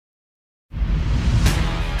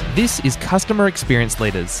This is Customer Experience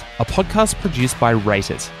Leaders, a podcast produced by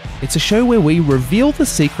Rate It. It's a show where we reveal the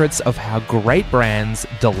secrets of how great brands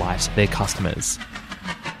delight their customers.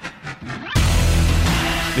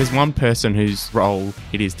 There's one person whose role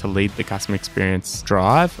it is to lead the customer experience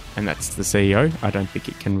drive, and that's the CEO. I don't think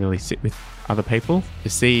it can really sit with other people. The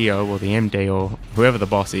CEO or the MD or whoever the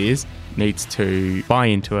boss is needs to buy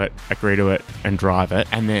into it, agree to it, and drive it.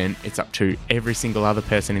 And then it's up to every single other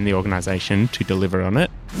person in the organisation to deliver on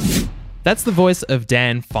it. That's the voice of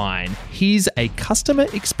Dan Fine. He's a customer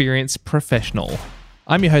experience professional.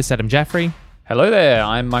 I'm your host, Adam Jaffrey. Hello there,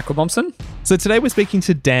 I'm Michael Thompson. So today we're speaking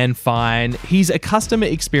to Dan Fine. He's a customer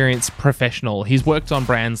experience professional. He's worked on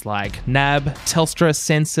brands like NAB, Telstra,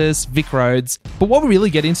 Census, Vic Roads. But what we really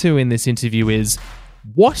get into in this interview is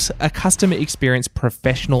what a customer experience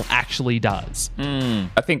professional actually does.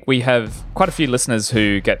 I think we have quite a few listeners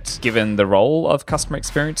who get given the role of customer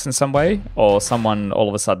experience in some way, or someone all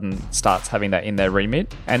of a sudden starts having that in their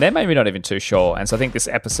remit, and they're maybe not even too sure. And so I think this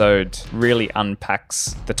episode really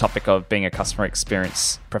unpacks the topic of being a customer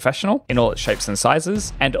experience professional in all its shapes and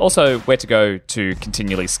sizes, and also where to go to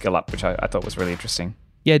continually skill up, which I thought was really interesting.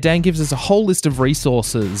 Yeah, Dan gives us a whole list of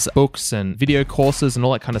resources, books and video courses and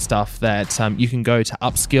all that kind of stuff that you can go to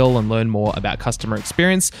upskill and learn more about customer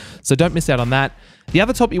experience. So don't miss out on that. The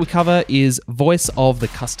other topic we cover is voice of the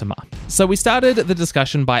customer. So we started the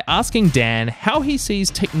discussion by asking Dan how he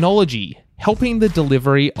sees technology helping the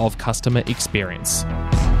delivery of customer experience.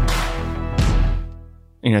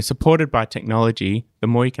 Supported by technology, the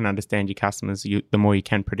more you can understand your customers, the more you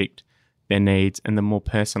can predict their needs, and the more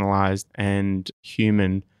personalized and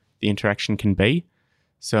human the interaction can be.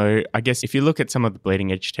 So I guess if you look at some of the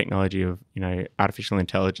bleeding edge technology of, artificial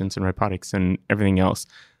intelligence and robotics and everything else,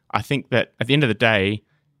 I think that at the end of the day,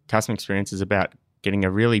 customer experience is about getting a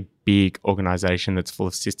really big organization that's full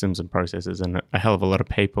of systems and processes and a hell of a lot of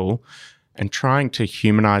people, and trying to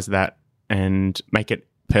humanize that and make it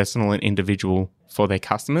personal and individual for their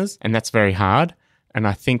customers. And that's very hard. And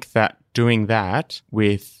I think that doing that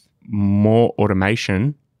with more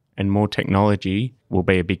automation and more technology will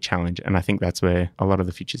be a big challenge. And I think that's where a lot of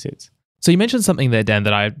the future sits. So you mentioned something there, Dan,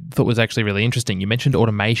 that I thought was actually really interesting. You mentioned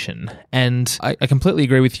automation. And I completely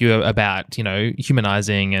agree with you about,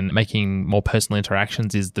 humanizing and making more personal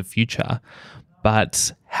interactions is the future.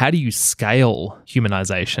 But how do you scale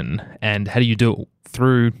humanization, and how do you do it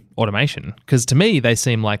through automation? Because to me, they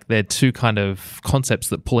seem like they're two kind of concepts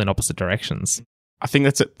that pull in opposite directions. I think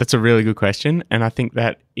that's a really good question. And I think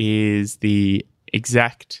that is the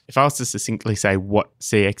exact, if I was to succinctly say what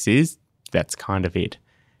CX is, that's kind of it.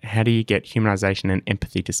 How do you get humanization and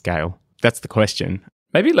empathy to scale? That's the question.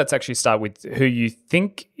 Maybe let's actually start with who you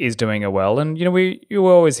think is doing it well. And, you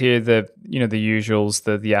always hear the usuals,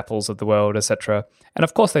 the Apples of the world, etc. And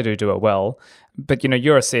of course they do it well. But,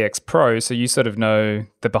 you're a CX pro, so you sort of know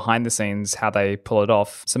the behind the scenes, how they pull it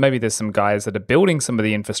off. So maybe there's some guys that are building some of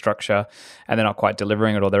the infrastructure and they're not quite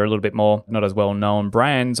delivering it, or they're a little bit more not as well known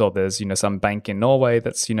brands, or there's, some bank in Norway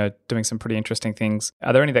that's, doing some pretty interesting things.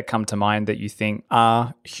 Are there any that come to mind that you think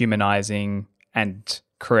are humanizing and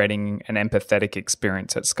creating an empathetic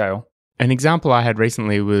experience at scale? An example I had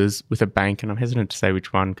recently was with a bank, and I'm hesitant to say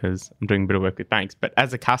which one because I'm doing a bit of work with banks. But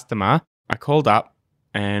as a customer, I called up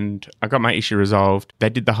and I got my issue resolved. They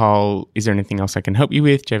did the whole, is there anything else I can help you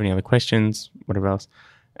with? Do you have any other questions? Whatever else.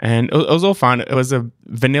 And it was all fine. It was a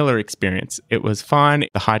vanilla experience. It was fine.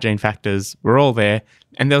 The hygiene factors were all there,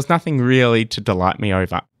 and there was nothing really to delight me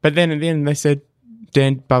over. But then at the end, they said,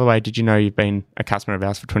 Dan, by the way, did you know you've been a customer of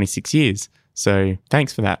ours for 26 years? So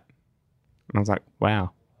thanks for that. And I was like,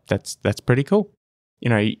 wow, that's pretty cool.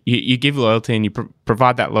 You give loyalty and you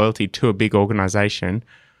provide that loyalty to a big organization,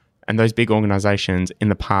 and those big organizations in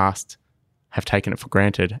the past have taken it for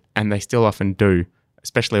granted, and they still often do,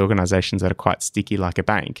 especially organizations that are quite sticky like a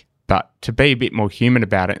bank. But to be a bit more human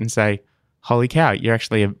about it and say, holy cow, you're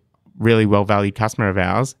actually a really well-valued customer of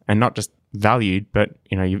ours, and not just valued, but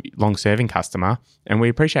you're a long-serving customer, and we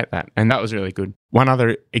appreciate that. And that was really good. One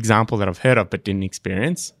other example that I've heard of but didn't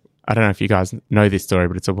experience, I don't know if you guys know this story,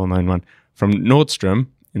 but it's a well-known one, from Nordstrom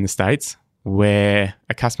in the States, where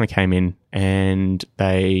a customer came in and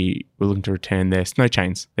they were looking to return their snow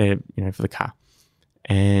chains, for the car.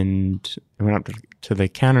 And I went up to the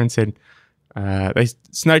counter and said, these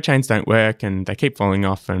snow chains don't work and they keep falling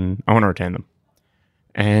off and I want to return them.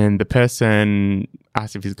 And the person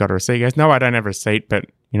asked if he's got a receipt. He goes, no, I don't have a receipt, but,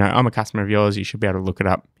 I'm a customer of yours. You should be able to look it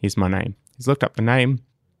up. Here's my name. He's looked up the name.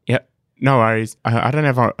 Yep, no worries. I don't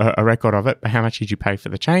have a record of it, but how much did you pay for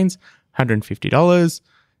the chains? $150.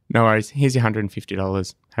 No worries. Here's your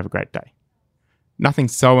 $150. Have a great day. Nothing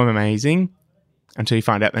so amazing until you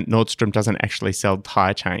find out that Nordstrom doesn't actually sell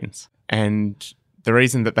tire chains. And the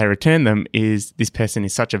reason that they return them is this person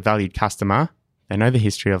is such a valued customer. They know the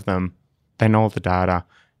history of them. They know all the data.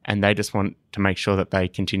 And they just want to make sure that they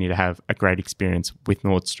continue to have a great experience with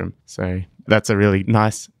Nordstrom. So that's a really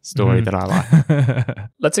nice story that I like.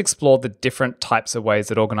 Let's explore the different types of ways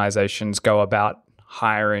that organizations go about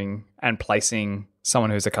hiring and placing someone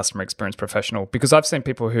who's a customer experience professional. Because I've seen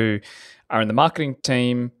people who are in the marketing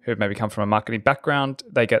team who maybe come from a marketing background,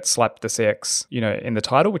 they get slapped the CX, in the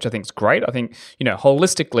title, which I think is great. I think,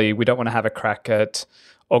 holistically, we don't want to have a crack at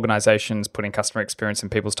organizations putting customer experience in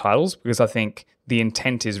people's titles, because I think the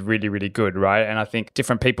intent is really, really good, right? And I think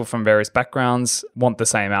different people from various backgrounds want the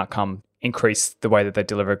same outcome, increase the way that they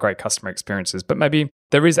deliver great customer experiences. But maybe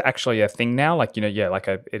there is actually a thing now, it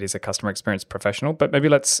is a customer experience professional, but maybe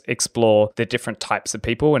let's explore the different types of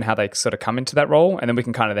people and how they sort of come into that role. And then we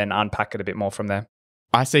can kind of then unpack it a bit more from there.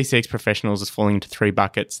 I see CX professionals as falling into 3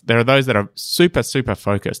 buckets. There are those that are super, super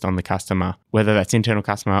focused on the customer, whether that's internal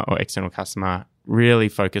customer or external customer, really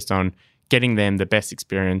focused on getting them the best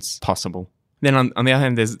experience possible. Then on the other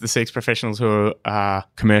hand, there's the CX professionals who are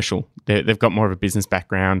commercial. They've got more of a business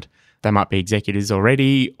background. They might be executives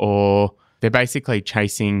already, or they're basically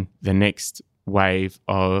chasing the next wave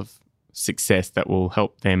of success that will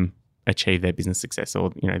help them achieve their business success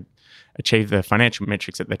or, achieve the financial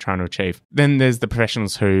metrics that they're trying to achieve. Then there's the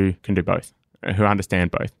professionals who can do both, who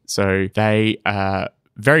understand both. So they are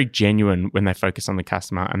very genuine when they focus on the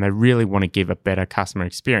customer and they really want to give a better customer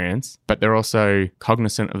experience, but they're also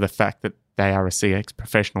cognizant of the fact that they are a CX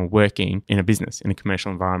professional working in a business, in a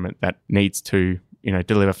commercial environment that needs to,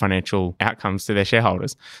 deliver financial outcomes to their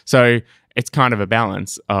shareholders. So it's kind of a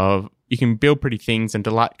balance of you can build pretty things and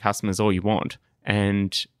delight customers all you want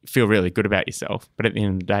and feel really good about yourself. But at the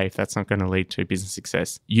end of the day, if that's not going to lead to business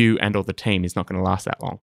success, you and all the team is not going to last that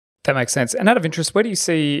long. That makes sense. And out of interest, where do you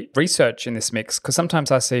see research in this mix? Because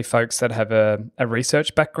sometimes I see folks that have a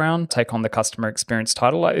research background take on the customer experience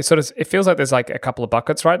title. It feels like there's like a couple of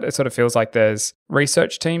buckets, right? It sort of feels like there's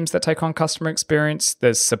research teams that take on customer experience.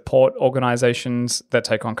 There's support organizations that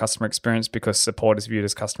take on customer experience because support is viewed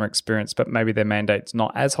as customer experience, but maybe their mandate's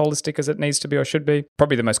not as holistic as it needs to be or should be.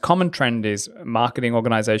 Probably the most common trend is marketing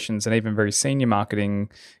organizations and even very senior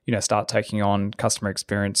marketing, start taking on customer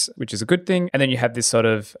experience, which is a good thing. And then you have this sort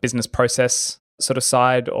of business process sort of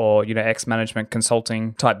side or, ex-management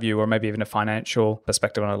consulting type view, or maybe even a financial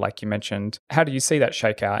perspective on it, like you mentioned. How do you see that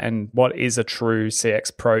shake out, and what is a true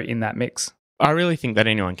CX pro in that mix? I really think that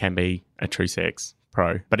anyone can be a true CX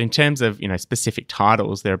pro. But in terms of, specific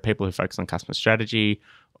titles, there are people who focus on customer strategy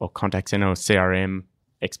or contact center or CRM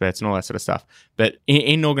experts and all that sort of stuff. But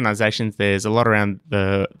in organizations, there's a lot around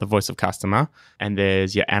the voice of customer, and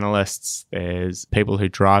there's your analysts, there's people who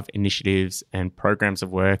drive initiatives and programs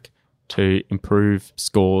of work to improve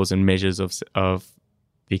scores and measures of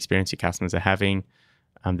the experience your customers are having.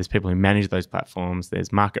 There's people who manage those platforms.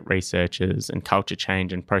 There's market researchers and culture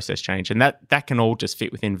change and process change. And that can all just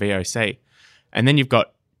fit within VOC. And then you've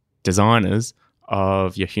got designers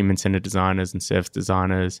of your human-centered designers and service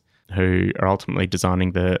designers who are ultimately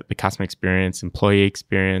designing the customer experience, employee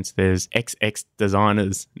experience. There's XX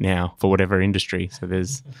designers now for whatever industry. So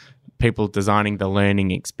there's people designing the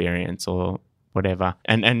learning experience or whatever.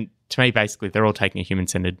 And to me, basically, they're all taking a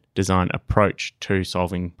human-centered design approach to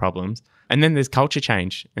solving problems. And then there's culture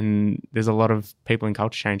change. And there's a lot of people in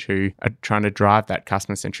culture change who are trying to drive that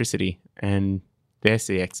customer centricity, and they're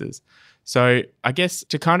CXs. So I guess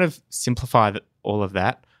to kind of simplify all of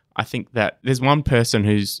that, I think that there's one person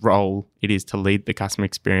whose role it is to lead the customer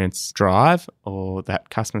experience drive or that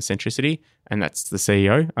customer centricity, and that's the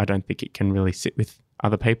CEO. I don't think it can really sit with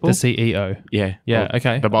other people. The CEO. Yeah.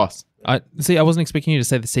 Okay. The boss. I wasn't expecting you to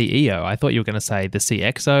say the CEO. I thought you were going to say the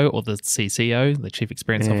CXO or the CCO, the Chief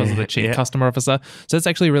Experience Officer, the Chief Customer Officer. So that's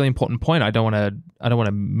actually a really important point. I don't want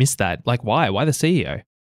to miss that. Like, why? Why the CEO?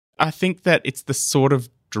 I think that it's the sort of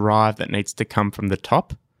drive that needs to come from the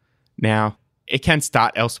top. Now, it can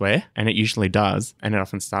start elsewhere, and it usually does, and it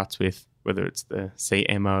often starts with whether it's the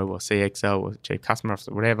CMO or CXO or Chief Customer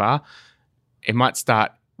Officer, whatever. It might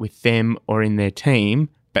start with them or in their team,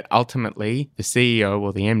 but ultimately the CEO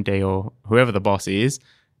or the MD or whoever the boss is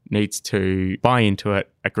needs to buy into it,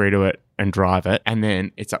 agree to it, and drive it. And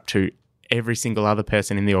then it's up to every single other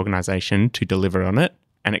person in the organization to deliver on it.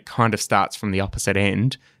 And it kind of starts from the opposite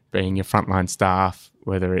end, being your frontline staff,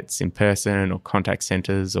 whether it's in person or contact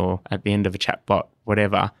centers or at the end of a chatbot,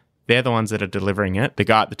 whatever. They're the ones that are delivering it. The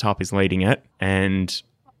guy at the top is leading it. And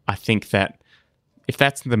I think that if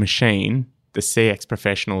that's the machine, the CX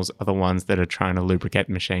professionals are the ones that are trying to lubricate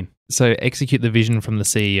the machine. So execute the vision from the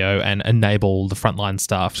CEO and enable the frontline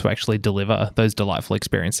staff to actually deliver those delightful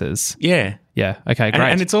experiences. Yeah. Yeah. Okay, great.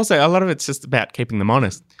 And it's also, a lot of it's just about keeping them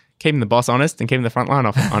honest, keeping the boss honest and keeping the frontline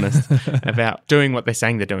honest about doing what they're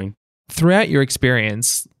saying they're doing. Throughout your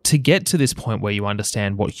experience, to get to this point where you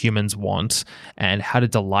understand what humans want and how to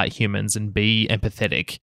delight humans and be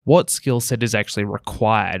empathetic, what skill set is actually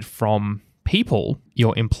required from people,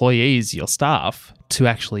 your employees, your staff, to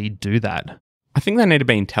actually do that? I think they need to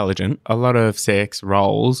be intelligent. A lot of CX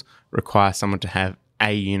roles require someone to have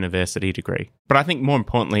a university degree. But I think more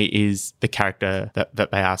importantly is the character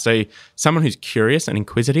that they are. So someone who's curious and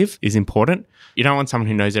inquisitive is important. You don't want someone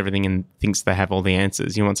who knows everything and thinks they have all the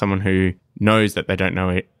answers. You want someone who knows that they don't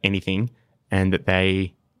know anything and that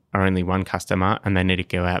they are only one customer and they need to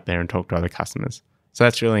go out there and talk to other customers. So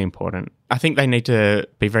that's really important. I think they need to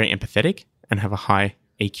be very empathetic and have a high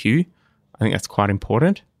EQ. I think that's quite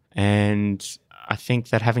important. And I think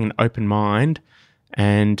that having an open mind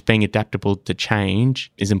and being adaptable to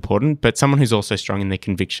change is important, but someone who's also strong in their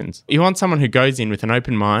convictions. You want someone who goes in with an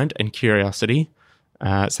open mind and curiosity.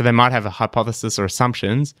 So they might have a hypothesis or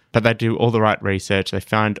assumptions, but they do all the right research, they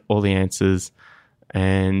find all the answers,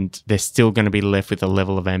 and they're still going to be left with a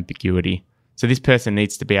level of ambiguity. So this person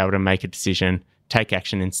needs to be able to make a decision, take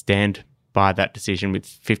action, and stand by that decision with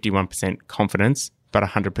 51% confidence, but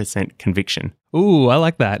 100% conviction. Ooh, I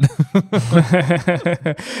like that.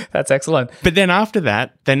 That's excellent. But then after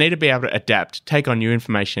that, they need to be able to adapt, take on new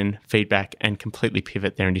information, feedback, and completely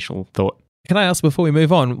pivot their initial thought. Can I ask before we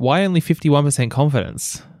move on, why only 51%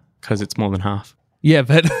 confidence? Because it's more than half. Yeah,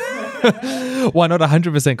 but why not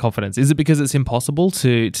 100% confidence? Is it because it's impossible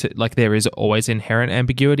to like there is always inherent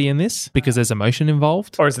ambiguity in this because there's emotion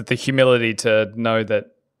involved? Or is it the humility to know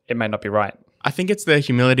that it may not be right? I think it's the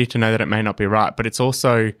humility to know that it may not be right, but it's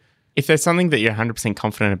also, if there's something that you're 100%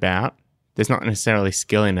 confident about, there's not necessarily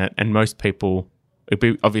skill in it, and most people, it'd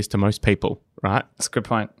be obvious to most people, right? That's a good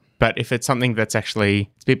point. But if it's something that's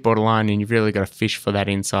actually it's a bit borderline and you've really got to fish for that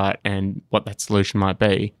insight and what that solution might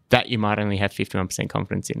be, that you might only have 51%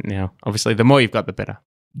 confidence in. Now, obviously, the more you've got, the better.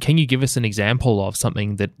 Can you give us an example of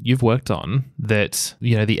something that you've worked on that,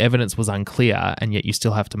 you know, the evidence was unclear and yet you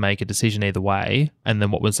still have to make a decision either way? And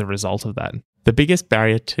then what was the result of that? The biggest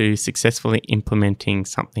barrier to successfully implementing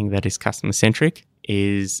something that is customer-centric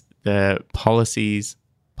is the policies,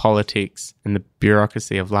 politics, and the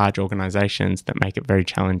bureaucracy of large organizations that make it very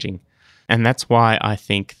challenging. And that's why I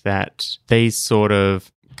think that these sort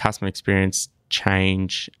of customer experience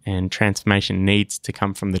change and transformation needs to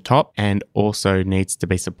come from the top and also needs to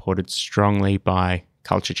be supported strongly by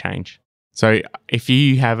culture change. So if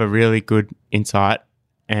you have a really good insight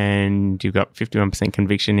and you've got 51%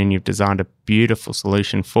 conviction and you've designed a beautiful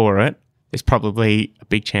solution for it, there's probably a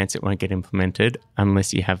big chance it won't get implemented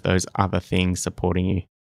unless you have those other things supporting you.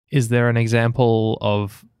 Is there an example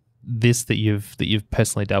of this that you've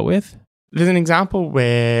personally dealt with? There's an example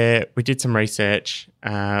where we did some research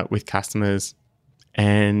with customers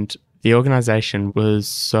and the organization was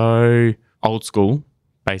so old school,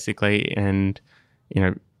 basically, and, you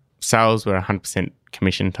know, sales were 100%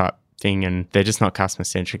 commission type thing and they're just not customer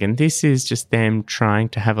centric. And this is just them trying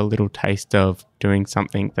to have a little taste of doing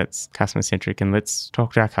something that's customer centric, and let's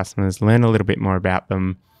talk to our customers, learn a little bit more about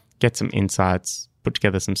them, get some insights, put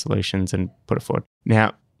together some solutions and put it forward.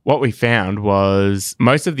 Now, what we found was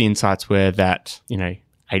most of the insights were that, you know,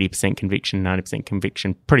 80% conviction, 90%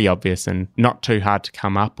 conviction, pretty obvious and not too hard to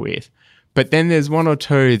come up with. But then there's one or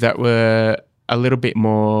two that were a little bit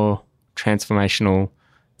more transformational.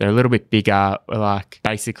 They're a little bit bigger, like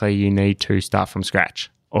basically you need to start from scratch,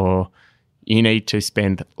 or you need to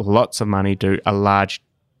spend lots of money, do a large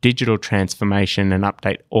digital transformation and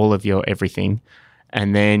update all of your everything.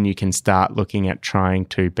 And then you can start looking at trying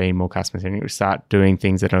to be more customer centric, start doing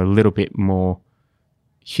things that are a little bit more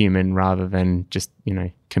human rather than just, you know,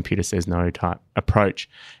 computer says no type approach.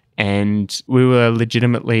 And we were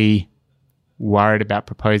legitimately worried about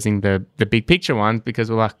proposing the big picture ones because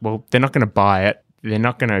we're like, well, they're not going to buy it. They're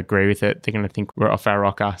not going to agree with it. They're going to think we're off our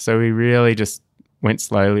rocker. So we really just went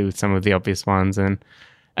slowly with some of the obvious ones, and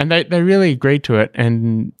they really agreed to it,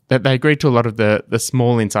 and that they agreed to a lot of the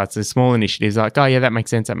small insights, the small initiatives, like, oh yeah, that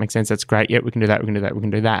makes sense, that's great, yeah, we can do that, we can do that, we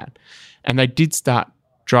can do that. And they did start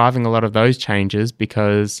driving a lot of those changes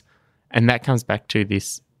because, and that comes back to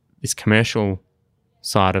this commercial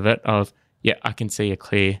side of it of, yeah, I can see a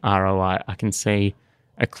clear ROI, I can see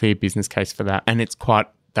a clear business case for that, and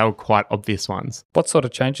they were quite obvious ones. What sort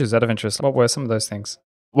of changes out of interest? What were some of those things?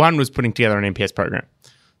 One was putting together an NPS program.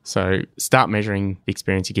 So start measuring the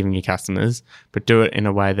experience you're giving your customers, but do it in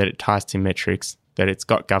a way that it ties to metrics that it's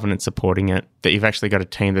got governance supporting it, that you've actually got a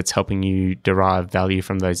team that's helping you derive value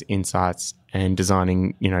from those insights and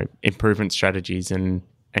designing, improvement strategies and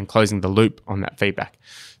closing the loop on that feedback.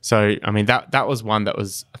 So, I mean, that was one that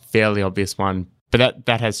was a fairly obvious one, but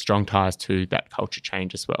that has strong ties to that culture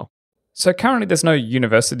change as well. So currently there's no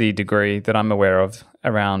university degree that I'm aware of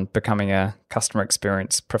around becoming a customer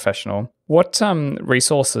experience professional. What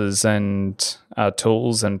resources and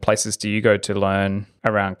tools and places do you go to learn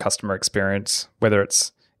around customer experience, whether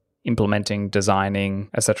it's implementing, designing,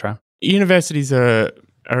 etc.? Universities are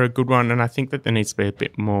a good one, and I think that there needs to be a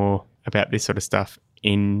bit more about this sort of stuff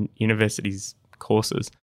in universities'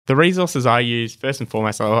 courses. The resources I use, first and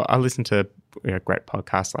foremost, I listen to great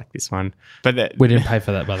podcasts like this one. But we didn't pay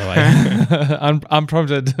for that, by the way. I'm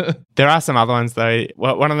prompted. There are some other ones, though.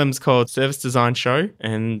 Well, one of them is called Service Design Show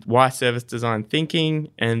and Why Service Design Thinking,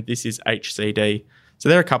 and this is HCD. So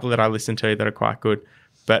there are a couple that I listen to that are quite good,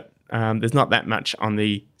 but there's not that much on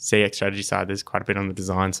the CX strategy side. There's quite a bit on the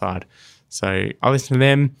design side. So I listen to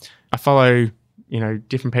them. I follow,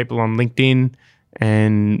 different people on LinkedIn,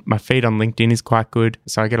 and my feed on LinkedIn is quite good.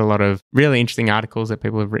 So I get a lot of really interesting articles that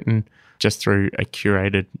people have written just through a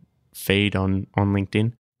curated feed on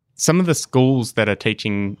LinkedIn. Some of the schools that are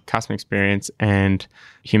teaching customer experience and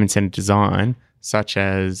human-centered design, such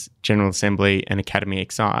as General Assembly and Academy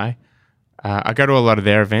XI, I go to a lot of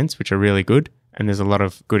their events, which are really good, and there's a lot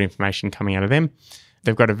of good information coming out of them.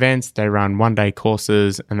 They've got events, they run one-day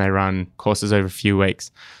courses, and they run courses over a few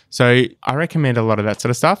weeks. So I recommend a lot of that sort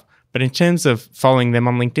of stuff. But in terms of following them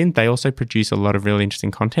on LinkedIn, they also produce a lot of really interesting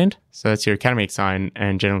content. So that's your Academy XI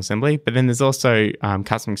and General Assembly. But then there's also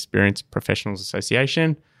Customer Experience Professionals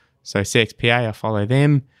Association. So CXPA, I follow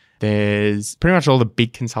them. There's pretty much all the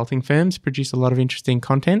big consulting firms produce a lot of interesting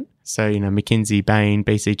content. So, McKinsey, Bain,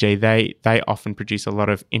 BCG, they often produce a lot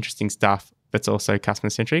of interesting stuff that's also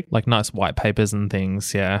customer-centric. Like nice white papers and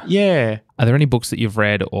things, yeah. Yeah. Are there any books that you've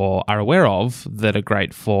read or are aware of that are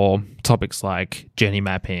great for topics like journey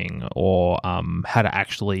mapping or how to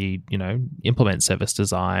actually, implement service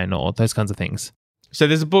design or those kinds of things? So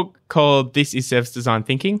there's a book called This is Service Design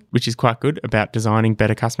Thinking, which is quite good about designing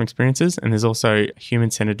better customer experiences. And there's also a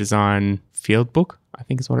Human-Centered Design Field Book, I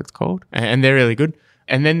think is what it's called. And they're really good.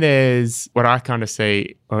 And then there's what I kind of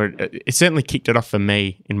see, or it certainly kicked it off for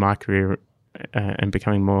me in my career and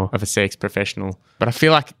becoming more of a CX professional. But I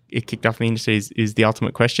feel like it kicked off in the industry is The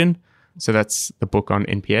Ultimate Question. So that's the book on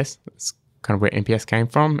NPS. That's kind of where NPS came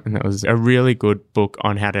from. And that was a really good book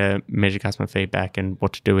on how to measure customer feedback and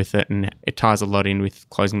what to do with it. And it ties a lot in with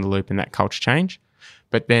closing the loop and that culture change.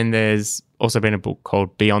 But then there's also been a book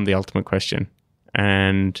called Beyond the Ultimate Question.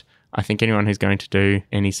 And I think anyone who's going to do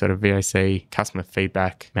any sort of VOC, customer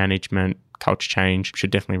feedback, management, culture change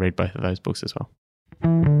should definitely read both of those books as well.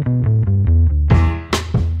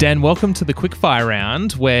 Dan, welcome to the Quickfire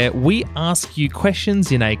round, where we ask you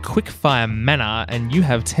questions in a quickfire manner and you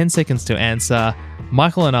have 10 seconds to answer.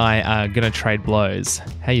 Michael and I are going to trade blows.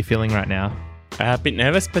 How are you feeling right now? A bit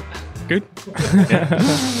nervous, but good. Yeah.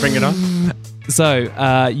 Bring it on.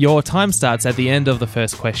 So your time starts at the end of the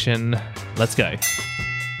first question. Let's go.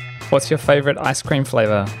 What's your favourite ice cream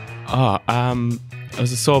flavour? It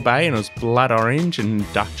was a sorbet and it was blood orange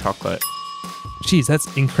and dark chocolate. Geez, that's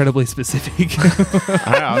incredibly specific.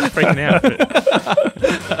 I was freaking out.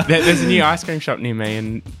 But there's a new ice cream shop near me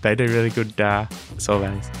and they do really good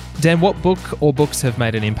sorbets. Dan, what book or books have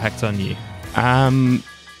made an impact on you? I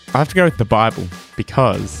have to go with the Bible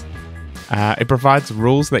because it provides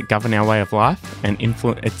rules that govern our way of life and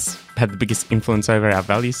it's had the biggest influence over our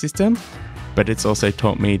value system. But it's also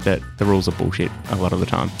taught me that the rules are bullshit a lot of the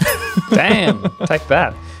time. Damn, take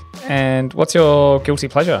that. And what's your guilty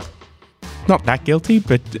pleasure? Not that guilty,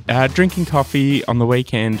 but drinking coffee on the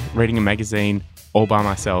weekend, reading a magazine all by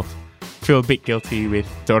myself. Feel a bit guilty with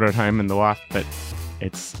daughter at home and the wife, but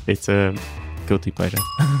it's a guilty pleasure.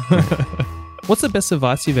 What's the best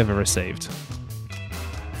advice you've ever received?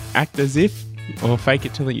 Act as if, or fake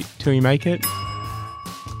it till you make it.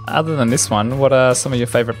 Other than this one, what are some of your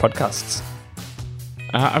favourite podcasts?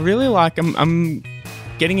 I really like. I'm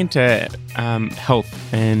getting into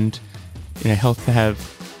health and health to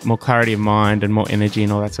have more clarity of mind and more energy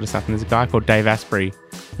and all that sort of stuff. And there's a guy called Dave Asprey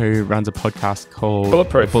who runs a podcast called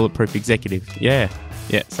Bulletproof Executive. Yeah.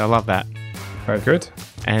 So I love that. Very good.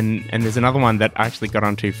 And there's another one that I actually got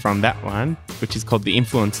onto from that one, which is called The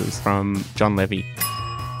Influencers from John Levy.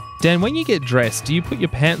 Dan, when you get dressed, do you put your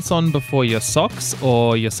pants on before your socks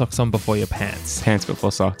or your socks on before your pants? Pants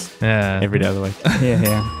before socks. Yeah. Every day of the week.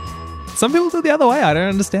 Yeah. Some people do it the other way. I don't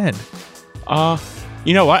understand.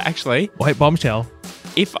 You know what, actually? Wait, bombshell.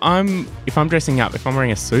 If I'm dressing up, if I'm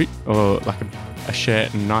wearing a suit or like a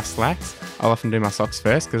shirt and nice slacks, I'll often do my socks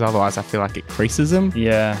first because otherwise I feel like it creases them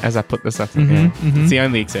Yeah. as I put the stuff in. Yeah. It's the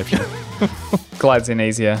only exception. Glides in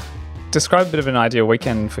easier. Describe a bit of an ideal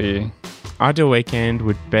weekend for you. Ideal weekend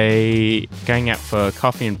would be going out for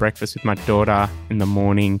coffee and breakfast with my daughter in the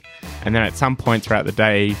morning, and then at some point throughout the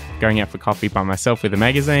day, going out for coffee by myself with a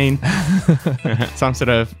magazine, some sort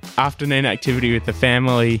of afternoon activity with the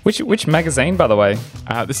family. Which magazine, by the way?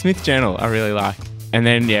 The Smith Journal I really like. And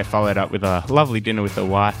then, followed up with a lovely dinner with the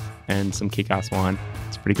wife and some kick-ass wine.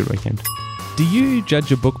 It's a pretty good weekend. Do you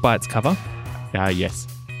judge a book by its cover? Yes.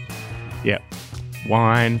 Yeah.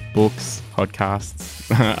 Wine, books, podcasts,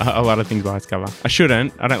 a lot of things by its cover. I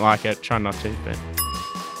shouldn't. I don't like it. Try not to, but...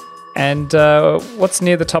 And what's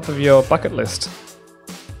near the top of your bucket list?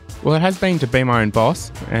 Well, it has been to be my own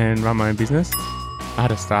boss and run my own business. I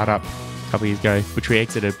had a startup a couple of years ago, which we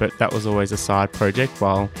exited, but that was always a side project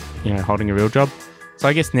while, holding a real job. So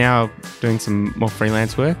I guess now doing some more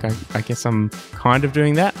freelance work, I guess I'm kind of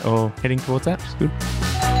doing that or heading towards that. It's good.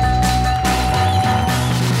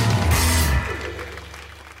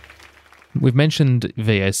 We've mentioned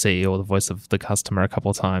VOC, or the voice of the customer, a couple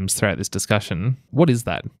of times throughout this discussion. What is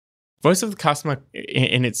that? Voice of the customer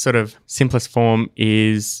in its sort of simplest form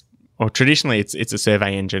is, or traditionally it's a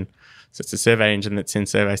survey engine. So it's a survey engine that sends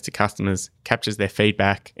surveys to customers, captures their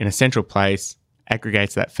feedback in a central place,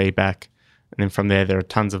 aggregates that feedback, and then from there are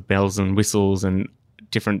tons of bells and whistles and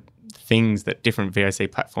different things that different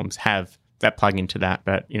VOC platforms have that plug into that.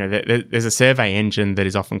 But, there's a survey engine that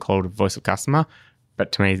is often called a voice of customer.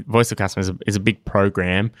 But to me, voice of customer is a big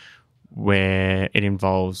program where it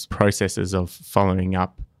involves processes of following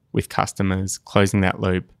up with customers, closing that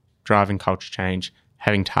loop, driving culture change,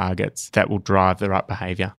 having targets that will drive the right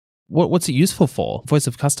behavior. What's it useful for? Voice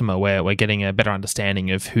of customer, where we're getting a better understanding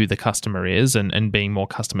of who the customer is and being more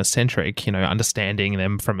customer-centric, understanding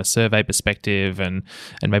them from a survey perspective and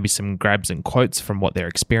maybe some grabs and quotes from what they're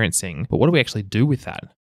experiencing. But what do we actually do with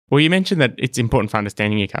that? Well, you mentioned that it's important for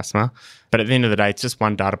understanding your customer, but at the end of the day, it's just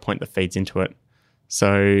one data point that feeds into it.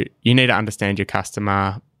 So you need to understand your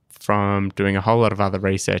customer from doing a whole lot of other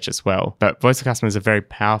research as well. But voice of customer is a very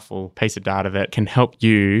powerful piece of data that can help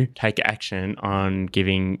you take action on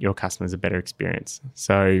giving your customers a better experience.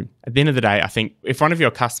 So at the end of the day, I think if one of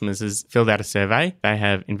your customers has filled out a survey, they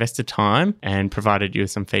have invested time and provided you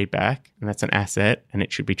with some feedback, and that's an asset, and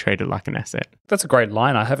it should be treated like an asset. That's a great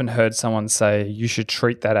line. I haven't heard someone say you should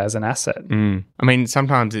treat that as an asset. I mean,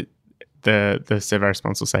 sometimes the survey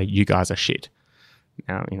response will say, you guys are shit.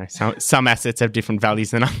 Now, some assets have different values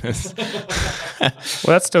than others.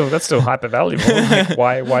 Well, that's still hyper valuable.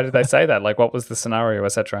 Like, why did they say that? Like, what was the scenario,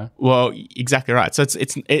 etc.? Well, exactly right. So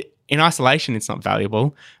it's in isolation, it's not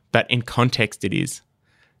valuable, but in context, it is.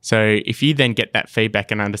 So if you then get that feedback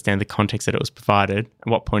and understand the context that it was provided, at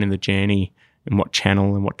what point in the journey, and what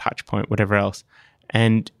channel, and what touch point, whatever else,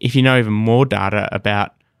 and if you know even more data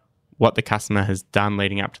about what the customer has done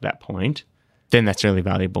leading up to that point, then that's really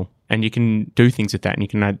valuable. And you can do things with that, and you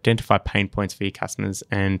can identify pain points for your customers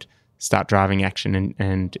and start driving action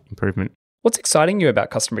and improvement. What's exciting you about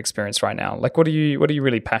customer experience right now? Like, what are you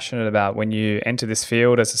really passionate about when you enter this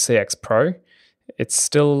field as a CX Pro? It's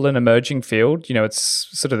still an emerging field. It's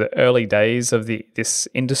sort of the early days of this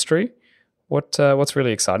industry. What's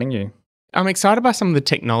really exciting you? I'm excited by some of the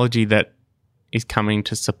technology that is coming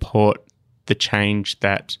to support the change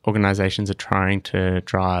that organizations are trying to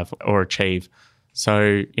drive or achieve.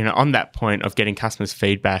 So, on that point of getting customers'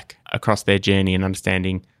 feedback across their journey and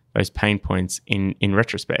understanding those pain points in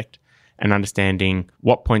retrospect and understanding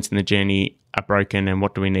what points in the journey are broken and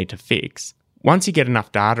what do we need to fix. Once you get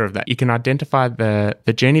enough data of that, you can identify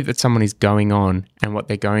the journey that someone is going on and what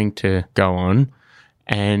they're going to go on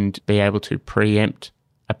and be able to preempt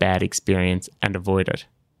a bad experience and avoid it.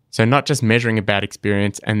 So not just measuring a bad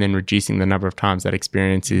experience and then reducing the number of times that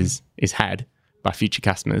experience is had by future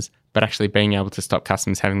customers, but actually being able to stop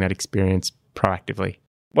customers having that experience proactively.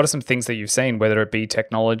 What are some things that you've seen, whether it be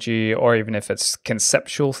technology or even if it's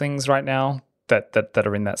conceptual things right now that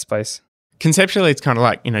are in that space? Conceptually, it's kind of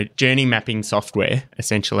like, journey mapping software,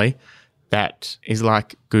 essentially, that is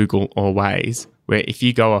like Google or Waze, where if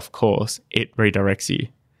you go off course, it redirects you.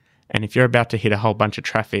 And if you're about to hit a whole bunch of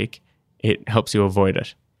traffic, it helps you avoid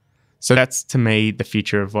it. So that's, to me, the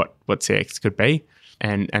future of what CX could be.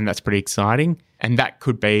 And that's pretty exciting. And that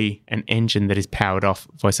could be an engine that is powered off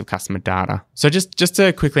voice of customer data. So just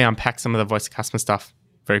to quickly unpack some of the voice of customer stuff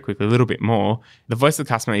very quickly, a little bit more, the voice of the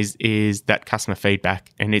customer is that customer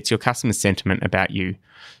feedback, and it's your customer's sentiment about you.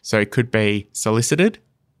 So it could be solicited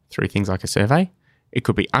through things like a survey. It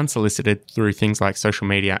could be unsolicited through things like social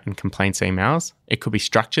media and complaints emails. It could be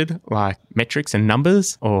structured like metrics and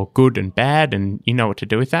numbers, or good and bad, and you know what to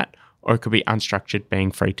do with that. or it could be unstructured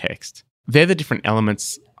being free text. They're the different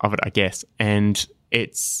elements of it, I guess. And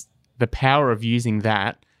it's the power of using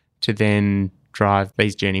that to then drive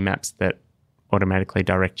these journey maps that automatically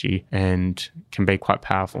direct you and can be quite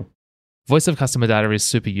powerful. Voice of customer data is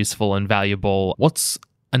super useful and valuable. What's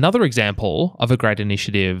another example of a great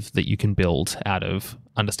initiative that you can build out of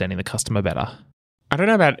understanding the customer better? I don't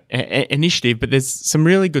know about initiative, but there's some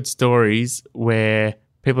really good stories where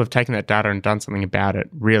people have taken that data and done something about it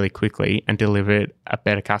really quickly and delivered a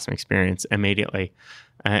better customer experience immediately.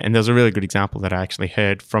 And there was a really good example that I actually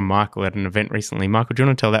heard from Michael at an event recently. Michael, do you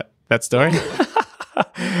want to tell that story?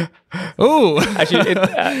 Oh, actually,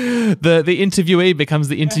 the interviewee becomes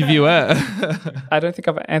the interviewer. I don't think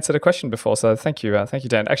I've answered a question before, so thank you,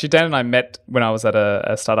 Dan. Actually, Dan and I met when I was at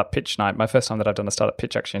a startup pitch night. My first time that I've done a startup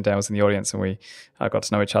pitch, actually, and Dan was in the audience, and we got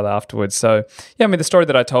to know each other afterwards. So, yeah, I mean, the story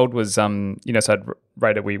that I told was, so at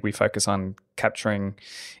Radar, we focus on capturing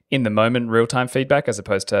in the moment real-time feedback as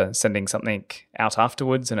opposed to sending something out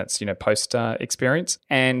afterwards and it's, post experience.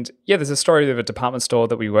 And yeah, there's a story of a department store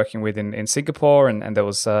that we were working with in Singapore and there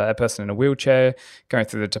was a person in a wheelchair going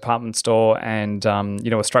through the department store and,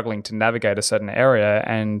 was struggling to navigate a certain area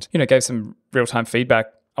and, gave some real-time feedback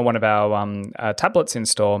on one of our tablets in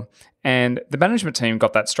store. And the management team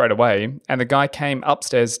got that straight away. And the guy came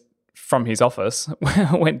upstairs from his office,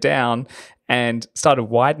 went down and started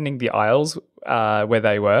widening the aisles where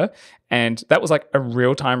they were. And that was like a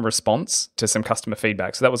real-time response to some customer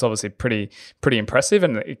feedback. So that was obviously pretty impressive.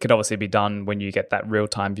 And it could obviously be done when you get that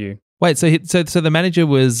real-time view. Wait, so the manager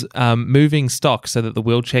was moving stock so that the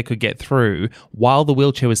wheelchair could get through while the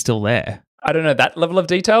wheelchair was still there? I don't know that level of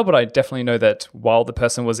detail, but I definitely know that while the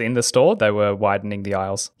person was in the store, they were widening the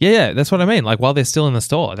aisles. Yeah, that's what I mean. Like while they're still in the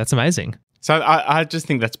store. That's amazing. So I just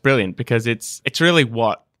think that's brilliant because it's really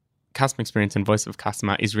what customer experience and voice of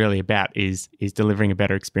customer is really about is delivering a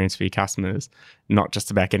better experience for your customers, not just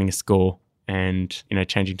about getting a score and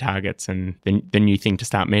changing targets and the new thing to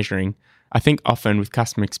start measuring. I think often with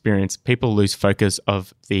customer experience, people lose focus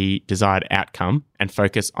of the desired outcome and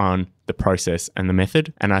focus on the process and the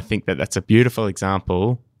method. And I think that that's a beautiful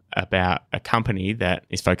example about a company that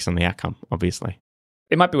is focused on the outcome, obviously.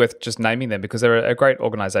 It might be worth just naming them because they're a great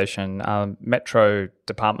organization, Metro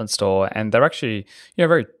department store, and they're actually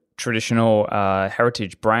very traditional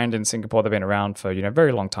heritage brand in Singapore. They've been around for a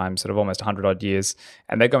very long time, sort of almost 100 odd years,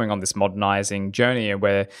 and they're going on this modernizing journey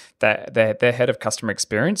where their head of customer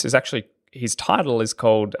experience is actually, his title is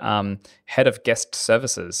called Head of Guest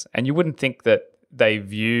Services, and you wouldn't think that they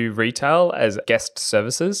view retail as guest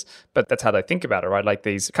services, but that's how they think about it, right? Like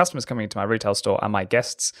these customers coming into my retail store are my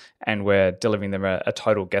guests and we're delivering them a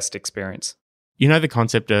total guest experience. The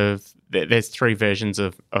concept of there's three versions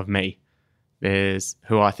of me. There's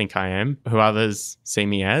who I think I am, who others see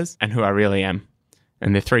me as, and who I really am.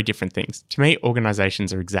 And they're three different things. To me,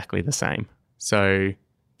 organizations are exactly the same. So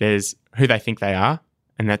there's who they think they are,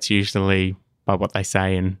 and that's usually by what they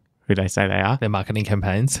say and who they say they are. Their marketing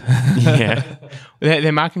campaigns. Yeah.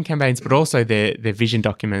 Their marketing campaigns, but also their vision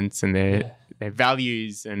documents and their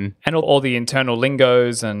values and all the internal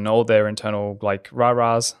lingos and all their internal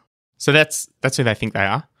rah-rahs. So that's who they think they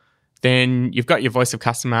are. Then you've got your voice of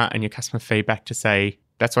customer and your customer feedback to say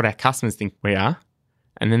that's what our customers think we are.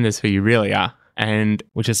 And then there's who you really are. And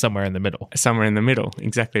which is somewhere in the middle. Somewhere in the middle.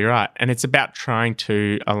 Exactly right. And it's about trying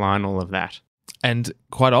to align all of that. And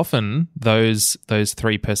quite often, those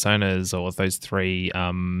three personas or those three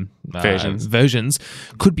versions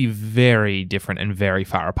could be very different and very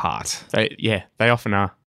far apart. They often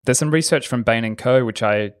are. There's some research from Bain & Co., which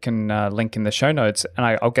I can link in the show notes,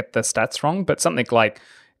 and I'll get the stats wrong, but something like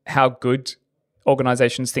how good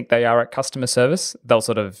organizations think they are at customer service, they'll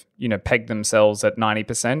sort of, peg themselves at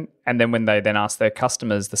 90%. And then when they then ask their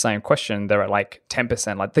customers the same question, they're at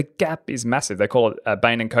 10%. Like the gap is massive. They call it,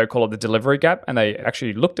 Bain & Co. call it the delivery gap. And they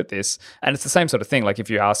actually looked at this. And it's the same sort of thing. Like if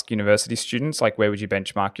you ask university students, where would you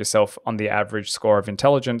benchmark yourself on the average score of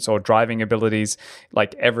intelligence or driving abilities?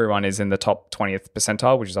 Everyone is in the top 20th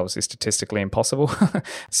percentile, which is obviously statistically impossible.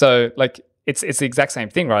 So it's the exact same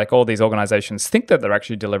thing, right? All these organizations think that they're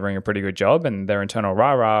actually delivering a pretty good job and their internal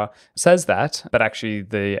rah-rah says that, but actually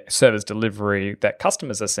the service delivery that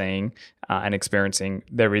customers are seeing and experiencing,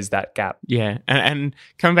 there is that gap. Yeah. And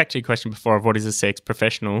coming back to your question before of what is a CX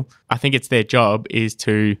professional, I think it's their job is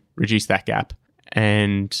to reduce that gap.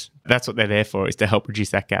 And that's what they're there for, is to help reduce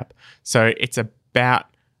that gap. So it's about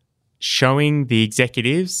showing the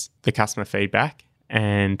executives the customer feedback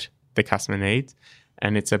and the customer needs.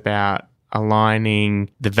 And it's about aligning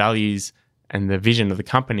the values and the vision of the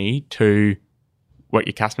company to what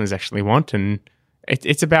your customers actually want. And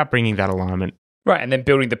it's about bringing that alignment. Right. And then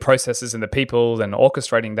building the processes and the people and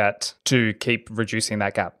orchestrating that to keep reducing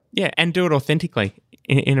that gap. Yeah, and do it authentically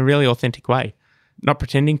in a really authentic way, not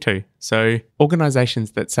pretending to. So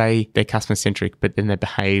organizations that say they're customer centric, but then they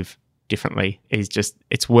behave differently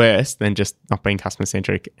it's worse than just not being customer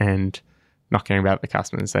centric and not caring about the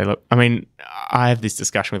customer. And say, look, I mean, I have this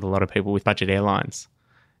discussion with a lot of people with budget airlines,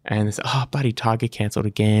 and they say, oh, bloody Tiger cancelled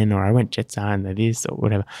again, or I went Jetstar and they're this or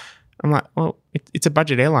whatever. I'm like, well, it's a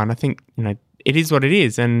budget airline. I think, it is what it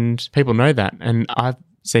is, and people know that. And I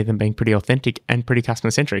see them being pretty authentic and pretty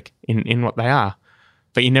customer centric in what they are.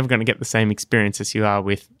 But you're never going to get the same experience as you are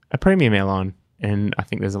with a premium airline. And I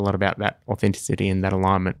think there's a lot about that authenticity and that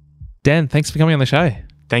alignment. Dan, thanks for coming on the show.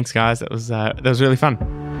 Thanks, guys. That was really fun.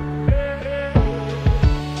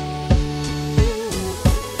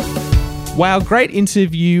 Wow, great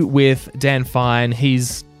interview with Dan Fine.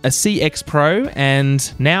 He's a CX pro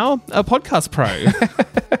and now a podcast pro.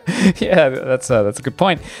 Yeah, that's a good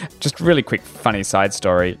point. Just really quick, funny side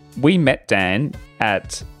story. We met Dan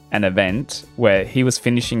at an event where he was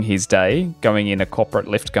finishing his day, going in a corporate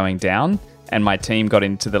lift going down, and my team got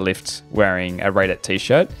into the lift wearing a Radit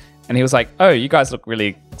t-shirt. And he was like, oh, you guys look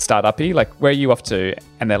really startup-y. Like, where are you off to?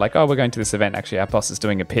 And they're like, oh, we're going to this event. Actually, our boss is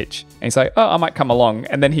doing a pitch. And he's like, oh, I might come along.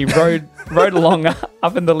 And then he rode along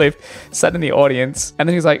up in the lift, sat in the audience. And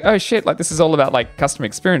then he was like, oh, shit, like, this is all about, like, customer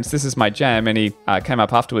experience. This is my jam. And he came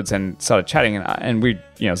up afterwards and started chatting. And we,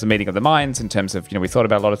 it was a meeting of the minds in terms of, we thought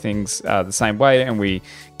about a lot of things the same way. And we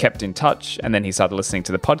kept in touch. And then he started listening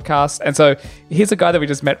to the podcast. And so here's a guy that we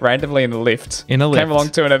just met randomly in a lift. Came along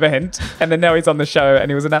to an event. And then now he's on the show. And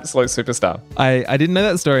he was an absolute superstar. I didn't know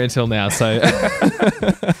that story until now, so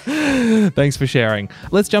thanks for sharing.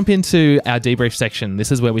 Let's jump into our debrief section.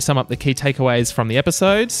 This is where we sum up the key takeaways from the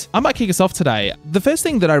episodes. I might kick us off today. The first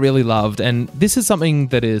thing that I really loved, and this is something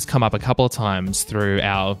that has come up a couple of times through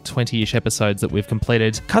our 20-ish episodes that we've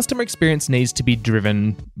completed, customer experience needs to be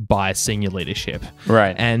driven by senior leadership.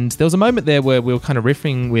 Right. And there was a moment there where we were kind of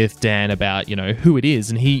riffing with Dan about, who it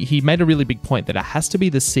is, and he made a really big point that it has to be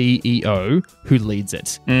the CEO who leads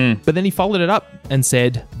it. But then he followed it up and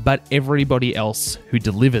said, but everybody else who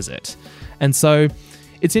delivers it. And so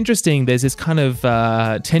it's interesting, there's this kind of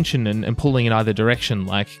tension and pulling in either direction,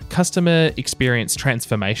 like customer experience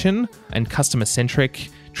transformation and customer-centric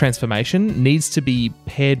transformation needs to be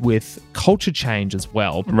paired with culture change as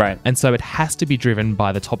well. Right. And so it has to be driven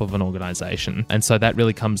by the top of an organization. And so that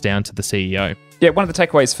really comes down to the CEO. Yeah, one of the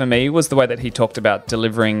takeaways for me was the way that he talked about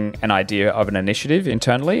delivering an idea of an initiative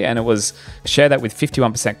internally. And it was share that with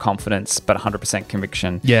 51% confidence, but 100%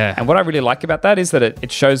 conviction. Yeah. And what I really like about that is that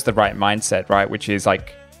it shows the right mindset, right? Which is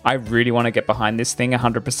like, I really want to get behind this thing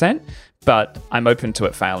 100%, but I'm open to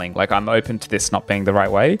it failing. Like, I'm open to this not being the right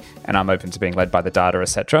way, and I'm open to being led by the data,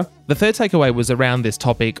 etc. The third takeaway was around this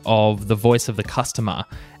topic of the voice of the customer.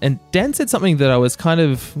 And Dan said something that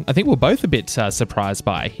I think we're both a bit surprised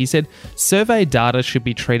by. He said, survey data should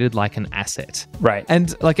be treated like an asset. Right.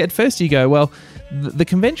 And like at first you go, well, the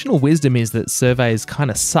conventional wisdom is that surveys kind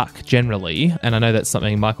of suck generally. And I know that's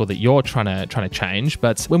something, Michael, that you're trying to change.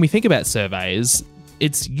 But when we think about surveys,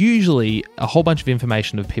 it's usually a whole bunch of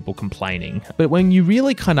information of people complaining. But when you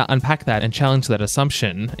really kind of unpack that and challenge that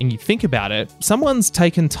assumption and you think about it, someone's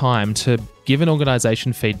taken time to give an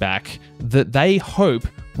organization feedback that they hope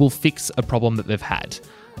will fix a problem that they've had.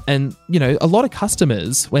 And, a lot of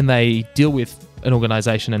customers, when they deal with an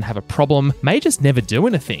organization and have a problem, may just never do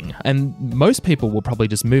anything. And most people will probably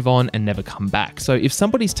just move on and never come back. So if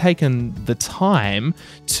somebody's taken the time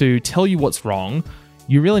to tell you what's wrong,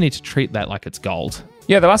 you really need to treat that like it's gold.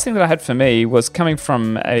 Yeah, the last thing that I had for me was coming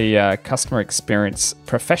from a customer experience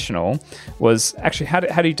professional was actually how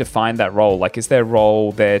do you define that role? Like, is their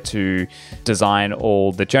role there to design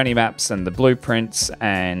all the journey maps and the blueprints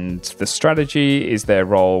and the strategy? Is their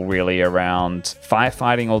role really around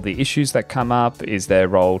firefighting all the issues that come up? Is their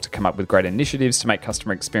role to come up with great initiatives to make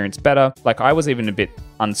customer experience better? Like, I was even a bit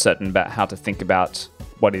uncertain about how to think about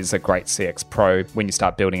what is a great CX pro when you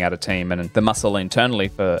start building out a team and the muscle internally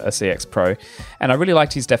for a CX pro. And I really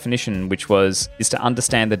liked his definition, which is to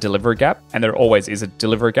understand the delivery gap. And there always is a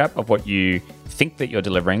delivery gap of what you think that you're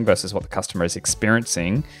delivering versus what the customer is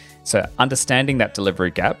experiencing. So understanding that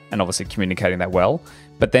delivery gap and obviously communicating that well,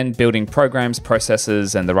 but then building programs,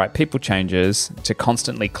 processes, and the right people changes to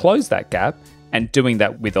constantly close that gap, and doing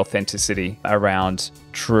that with authenticity around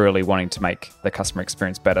truly wanting to make the customer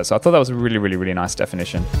experience better. So I thought that was a really, really, really nice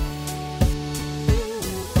definition.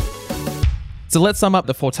 So let's sum up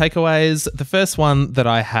the 4 takeaways. The first one that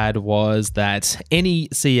I had was that any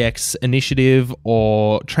CX initiative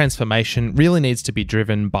or transformation really needs to be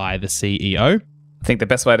driven by the CEO. I think the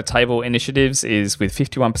best way to table initiatives is with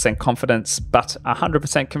 51% confidence, but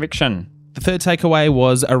 100% conviction. The third takeaway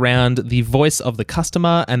was around the voice of the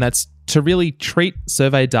customer, and that's to really treat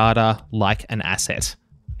survey data like an asset.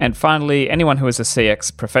 And finally, anyone who is a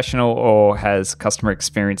CX professional or has customer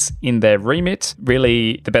experience in their remit,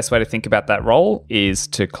 really the best way to think about that role is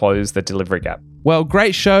to close the delivery gap. Well,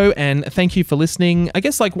 great show, and thank you for listening. I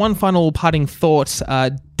guess like one final parting thought,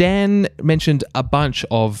 Dan mentioned a bunch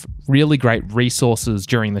of really great resources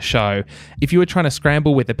during the show. If you were trying to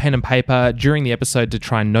scramble with a pen and paper during the episode to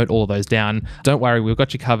try and note all of those down, don't worry, we've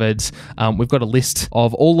got you covered. We've got a list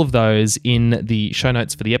of all of those in the show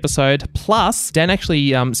notes for the episode. Plus, Dan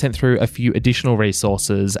actually sent through a few additional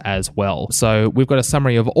resources as well. So we've got a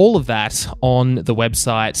summary of all of that on the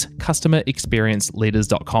website,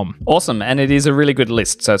 customerexperienceleaders.com. Awesome, and it is a really good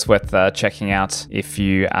list, so it's worth checking out if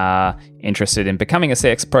you are interested in becoming a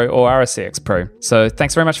CX Pro or are a CX Pro. So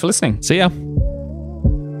thanks very much for listening. See ya.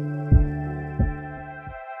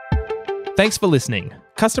 Thanks for listening.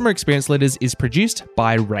 Customer Experience Leaders is produced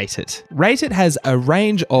by Rate It. Rate It has a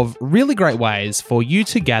range of really great ways for you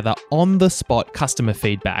to gather on-the-spot customer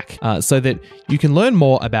feedback so that you can learn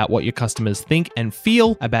more about what your customers think and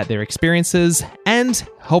feel about their experiences and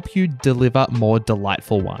help you deliver more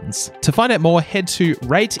delightful ones. To find out more, head to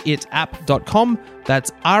rateitapp.com.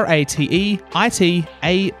 That's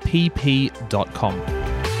rateitapp.com.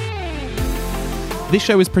 This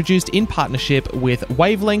show is produced in partnership with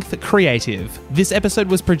Wavelength Creative. This episode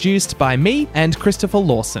was produced by me and Christopher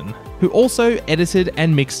Lawson, who also edited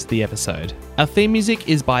and mixed the episode. Our theme music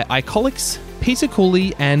is by Icolics, Peter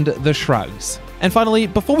Cooley, and The Shrugs. And finally,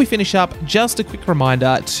 before we finish up, just a quick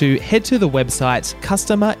reminder to head to the website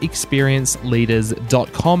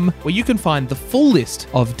customerexperienceleaders.com, where you can find the full list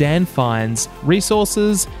of Dan Fine's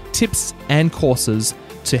resources, tips, and courses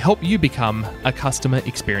to help you become a customer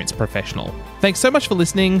experience professional. Thanks so much for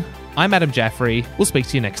listening. I'm Adam Jaffrey. We'll speak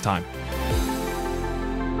to you next time.